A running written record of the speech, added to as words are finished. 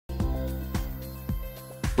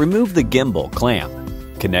Remove the gimbal clamp.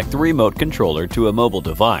 Connect the remote controller to a mobile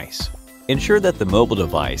device. Ensure that the mobile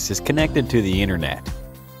device is connected to the internet.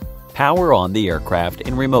 Power on the aircraft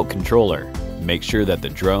and remote controller. Make sure that the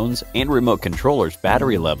drone's and remote controller's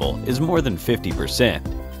battery level is more than 50%.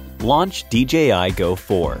 Launch DJI GO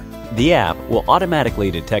 4. The app will automatically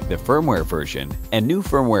detect the firmware version and new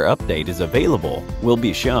firmware update is available will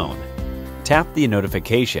be shown. Tap the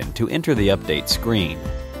notification to enter the update screen.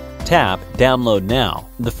 Tap Download Now.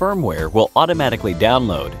 The firmware will automatically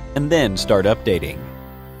download and then start updating.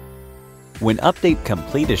 When Update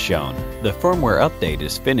Complete is shown, the firmware update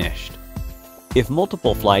is finished. If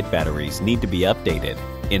multiple flight batteries need to be updated,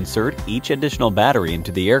 insert each additional battery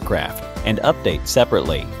into the aircraft and update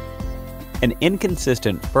separately. An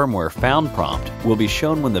inconsistent firmware found prompt will be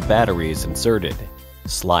shown when the battery is inserted.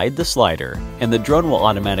 Slide the slider and the drone will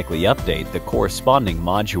automatically update the corresponding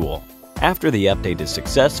module. After the update is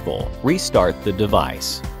successful, restart the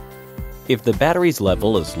device. If the battery's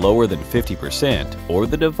level is lower than 50% or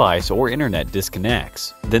the device or internet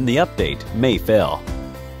disconnects, then the update may fail.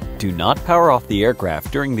 Do not power off the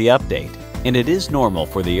aircraft during the update, and it is normal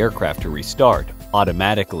for the aircraft to restart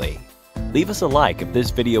automatically. Leave us a like if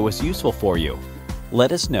this video was useful for you.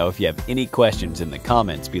 Let us know if you have any questions in the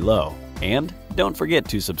comments below, and don't forget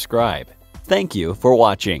to subscribe. Thank you for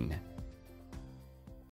watching.